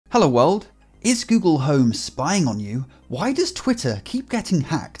Hello world! Is Google Home spying on you? Why does Twitter keep getting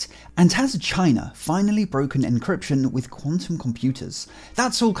hacked? And has China finally broken encryption with quantum computers?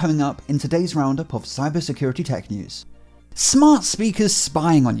 That's all coming up in today's roundup of cybersecurity tech news. Smart speakers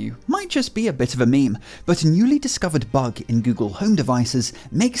spying on you might just be a bit of a meme, but a newly discovered bug in Google Home devices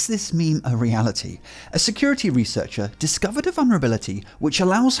makes this meme a reality. A security researcher discovered a vulnerability which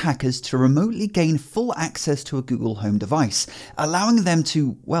allows hackers to remotely gain full access to a Google Home device, allowing them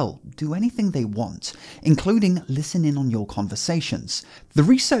to, well, do anything they want, including listen in on your conversations. The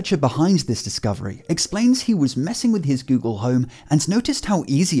researcher behind this discovery explains he was messing with his Google Home and noticed how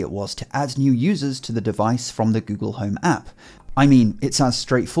easy it was to add new users to the device from the Google Home app. I mean, it's as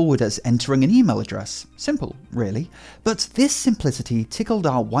straightforward as entering an email address. Simple, really. But this simplicity tickled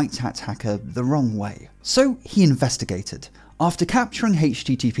our white hat hacker the wrong way. So he investigated. After capturing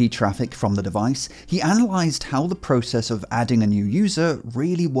HTTP traffic from the device, he analysed how the process of adding a new user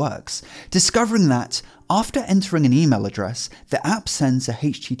really works, discovering that after entering an email address, the app sends a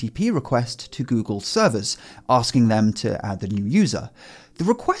HTTP request to Google's servers, asking them to add the new user. The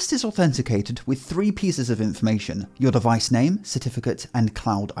request is authenticated with 3 pieces of information: your device name, certificate, and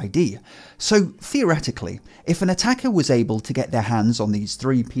cloud ID. So theoretically, if an attacker was able to get their hands on these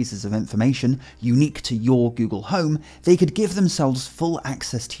 3 pieces of information unique to your Google Home, they could give themselves full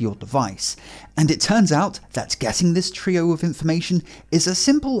access to your device. And it turns out that getting this trio of information is as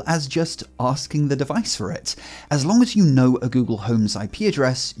simple as just asking the device for it. As long as you know a Google Home's IP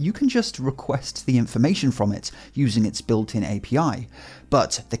address, you can just request the information from it using its built-in API.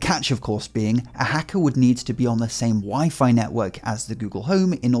 But the catch, of course, being a hacker would need to be on the same Wi-Fi network as the Google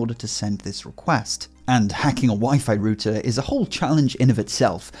Home in order to send this request. And hacking a Wi-Fi router is a whole challenge in of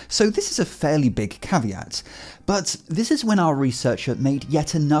itself, so this is a fairly big caveat. But this is when our researcher made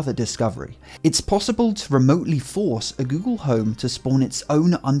yet another discovery. It's possible to remotely force a Google Home to spawn its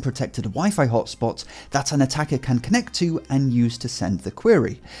own unprotected Wi-Fi hotspot that an attacker can connect to and use to send the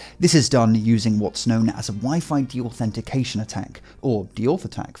query. This is done using what's known as a Wi-Fi deauthentication attack, or deauth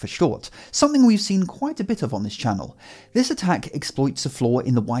attack for short, something we've seen quite a bit of on this channel. This attack exploits a flaw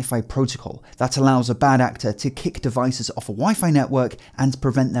in the Wi-Fi protocol that allows a bad actor to kick devices off a Wi-Fi network and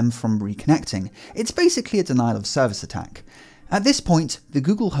prevent them from reconnecting. It's basically a denial of service attack. At this point, the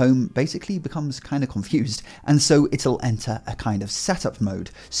Google Home basically becomes kind of confused, and so it'll enter a kind of setup mode,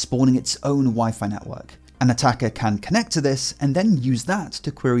 spawning its own Wi-Fi network. An attacker can connect to this and then use that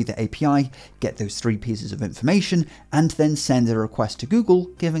to query the API, get those 3 pieces of information, and then send a request to Google,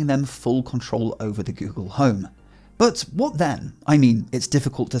 giving them full control over the Google Home. But what then? I mean, it's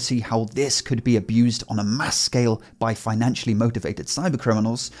difficult to see how this could be abused on a mass scale by financially motivated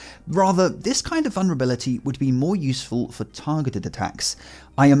cybercriminals. Rather, this kind of vulnerability would be more useful for targeted attacks.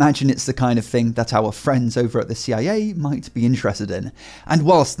 I imagine it's the kind of thing that our friends over at the CIA might be interested in. And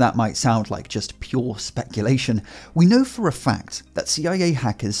whilst that might sound like just pure speculation, we know for a fact that CIA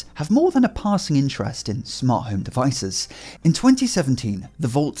hackers have more than a passing interest in smart home devices. In 2017, the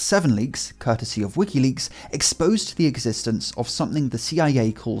Vault 7 leaks, courtesy of WikiLeaks, exposed the existence of something the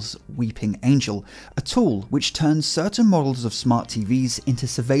CIA calls Weeping Angel, a tool which turns certain models of smart TVs into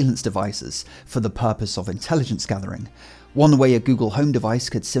surveillance devices for the purpose of intelligence gathering. One way a Google Home device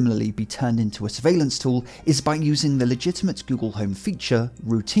could similarly be turned into a surveillance tool is by using the legitimate Google Home feature,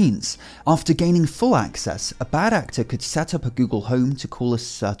 Routines. After gaining full access, a bad actor could set up a Google Home to call a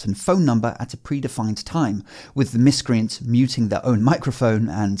certain phone number at a predefined time, with the miscreant muting their own microphone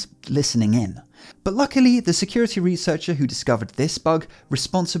and listening in. But luckily, the security researcher who discovered this bug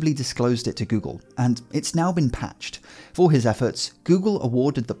responsibly disclosed it to Google, and it's now been patched. For his efforts, Google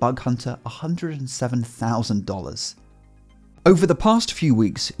awarded the bug hunter $107,000. Over the past few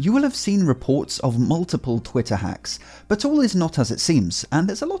weeks, you will have seen reports of multiple Twitter hacks, but all is not as it seems, and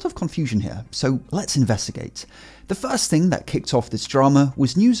there's a lot of confusion here, so let's investigate. The first thing that kicked off this drama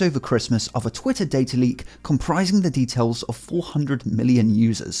was news over Christmas of a Twitter data leak comprising the details of 400 million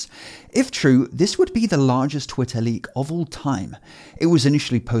users. If true, this would be the largest Twitter leak of all time. It was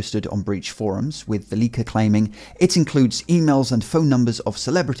initially posted on breach forums, with the leaker claiming it includes emails and phone numbers of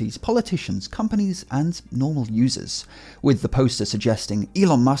celebrities, politicians, companies, and normal users, with the poster suggesting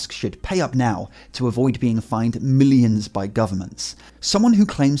Elon Musk should pay up now to avoid being fined millions by governments. Someone who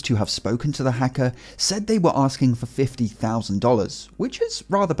claims to have spoken to the hacker said they were asking for $50,000, which is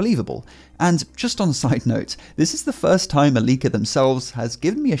rather believable. And just on a side note, this is the first time a leaker themselves has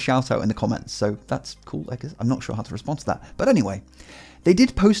given me a shout out in the comments, so that's cool, I guess. I'm not sure how to respond to that. But anyway, They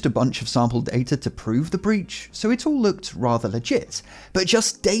did post a bunch of sample data to prove the breach, so it all looked rather legit. But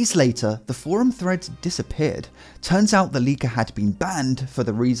just days later, the forum thread disappeared. Turns out the leaker had been banned for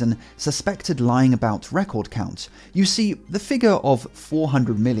the reason suspected lying about record count. You see, the figure of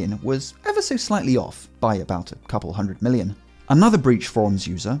 400 million was ever so slightly off by about a couple hundred million. Another breach forums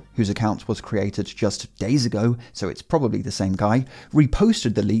user, whose account was created just days ago, so it's probably the same guy,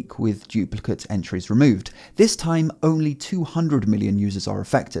 reposted the leak with duplicate entries removed. This time, only 200 million users are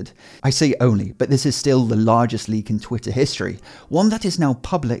affected. I say only, but this is still the largest leak in Twitter history, one that is now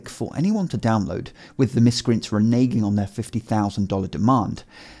public for anyone to download, with the miscreants reneging on their $50,000 demand.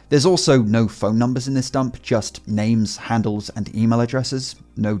 There's also no phone numbers in this dump, just names, handles, and email addresses,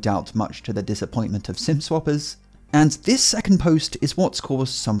 no doubt much to the disappointment of SIM swappers. And this second post is what's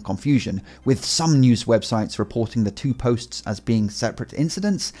caused some confusion, with some news websites reporting the two posts as being separate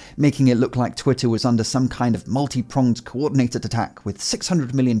incidents, making it look like Twitter was under some kind of multi-pronged coordinated attack with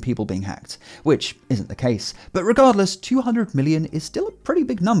 600 million people being hacked, which isn't the case. But regardless, 200 million is still a pretty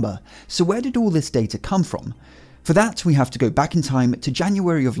big number, so where did all this data come from? For that, we have to go back in time to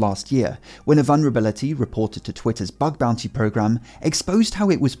January of last year, when a vulnerability reported to Twitter's bug bounty program exposed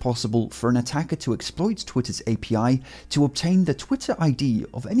how it was possible for an attacker to exploit Twitter's API to obtain the Twitter ID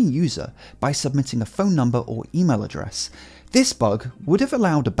of any user by submitting a phone number or email address. This bug would have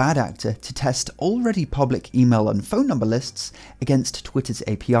allowed a bad actor to test already public email and phone number lists against Twitter's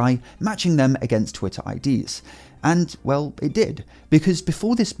API, matching them against Twitter IDs. And, well, it did, because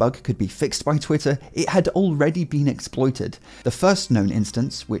before this bug could be fixed by Twitter, it had already been exploited. The first known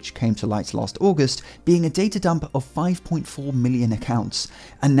instance, which came to light last August, being a data dump of 5.4 million accounts.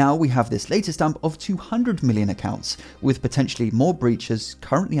 And now we have this latest dump of 200 million accounts, with potentially more breaches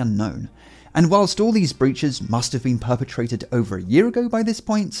currently unknown. And whilst all these breaches must have been perpetrated over a year ago by this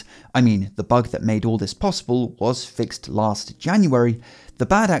point, I mean, the bug that made all this possible was fixed last January, the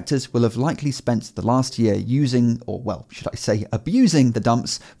bad actors will have likely spent the last year using, or well, should I say abusing the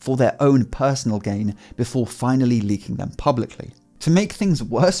dumps for their own personal gain before finally leaking them publicly. To make things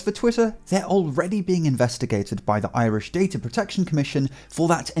worse for Twitter, they're already being investigated by the Irish Data Protection Commission for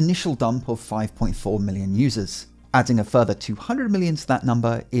that initial dump of 5.4 million users. Adding a further 200 million to that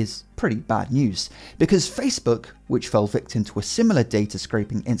number is pretty bad news, because Facebook, which fell victim to a similar data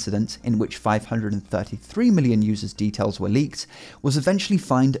scraping incident in which 533 million users' details were leaked, was eventually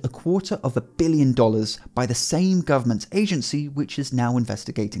fined $250 million by the same government agency which is now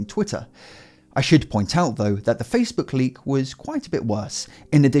investigating Twitter. I should point out though that the Facebook leak was quite a bit worse.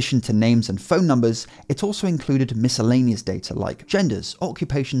 In addition to names and phone numbers, it also included miscellaneous data like genders,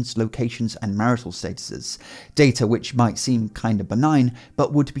 occupations, locations, and marital statuses. Data which might seem kinda benign,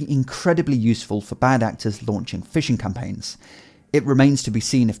 but would be incredibly useful for bad actors launching phishing campaigns. It remains to be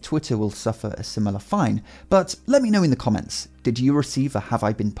seen if Twitter will suffer a similar fine, but let me know in the comments, did you receive a Have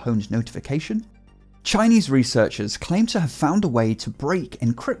I Been Pwned notification? Chinese researchers claim to have found a way to break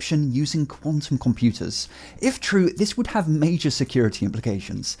encryption using quantum computers. If true, this would have major security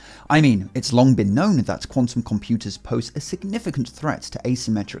implications. I mean, it's long been known that quantum computers pose a significant threat to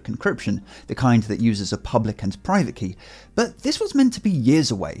asymmetric encryption, the kind that uses a public and private key, but this was meant to be years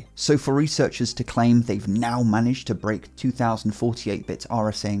away, so for researchers to claim they've now managed to break 2048-bit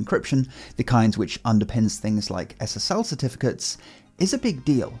RSA encryption, the kind which underpins things like SSL certificates, is a big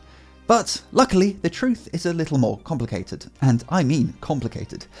deal. But luckily, the truth is a little more complicated, and I mean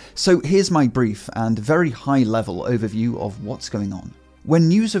complicated. So here's my brief and very high-level overview of what's going on. When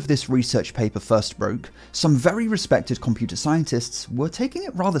news of this research paper first broke, some very respected computer scientists were taking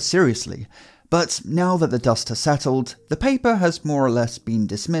it rather seriously. But now that the dust has settled, the paper has more or less been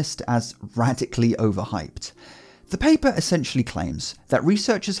dismissed as radically overhyped. The paper essentially claims that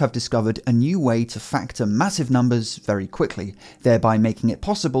researchers have discovered a new way to factor massive numbers very quickly, thereby making it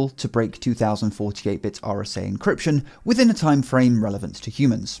possible to break 2048-bit RSA encryption within a time frame relevant to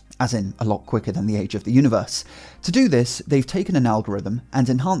humans, as in a lot quicker than the age of the universe. To do this, they've taken an algorithm and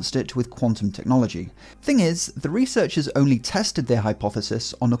enhanced it with quantum technology. Thing is, the researchers only tested their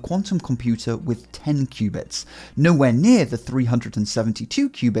hypothesis on a quantum computer with 10 qubits, nowhere near the 372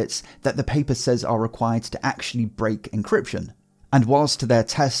 qubits that the paper says are required to actually break encryption. And whilst their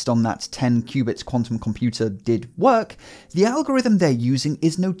test on that 10 qubits quantum computer did work, the algorithm they're using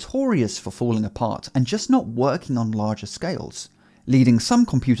is notorious for falling apart and just not working on larger scales, leading some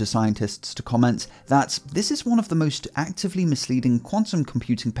computer scientists to comment that this is one of the most actively misleading quantum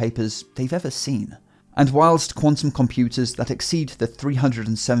computing papers they've ever seen. And whilst quantum computers that exceed the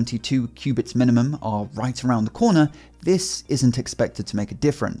 372 qubits minimum are right around the corner, this isn't expected to make a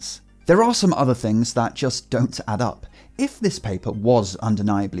difference. There are some other things that just don't add up. If this paper was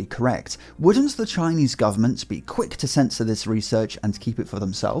undeniably correct, wouldn't the Chinese government be quick to censor this research and keep it for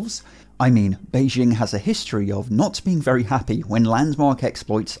themselves? I mean, Beijing has a history of not being very happy when landmark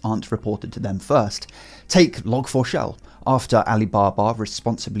exploits aren't reported to them first. Take Log4Shell. After Alibaba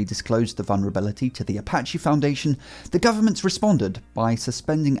responsibly disclosed the vulnerability to the Apache Foundation, the government responded by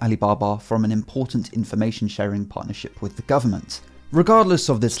suspending Alibaba from an important information sharing partnership with the government. Regardless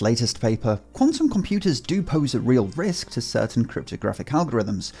of this latest paper, quantum computers do pose a real risk to certain cryptographic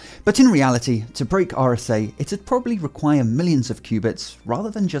algorithms, but in reality, to break RSA, it'd probably require millions of qubits rather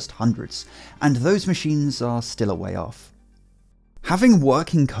than just hundreds, and those machines are still a way off. Having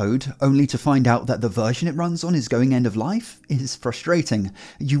working code only to find out that the version it runs on is going end of life is frustrating.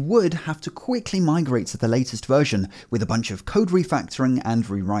 You would have to quickly migrate to the latest version with a bunch of code refactoring and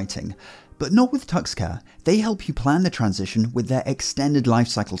rewriting. But not with TuxCare. They help you plan the transition with their extended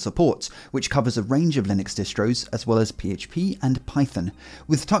lifecycle support, which covers a range of Linux distros as well as PHP and Python.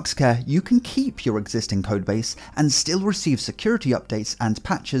 With TuxCare, you can keep your existing codebase and still receive security updates and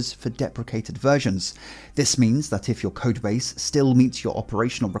patches for deprecated versions. This means that if your codebase still meets your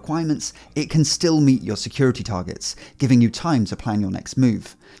operational requirements, it can still meet your security targets, giving you time to plan your next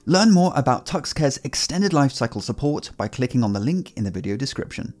move. Learn more about TuxCare's extended lifecycle support by clicking on the link in the video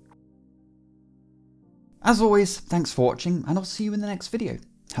description. As always, thanks for watching, and I'll see you in the next video.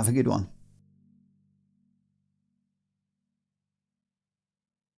 Have a good one.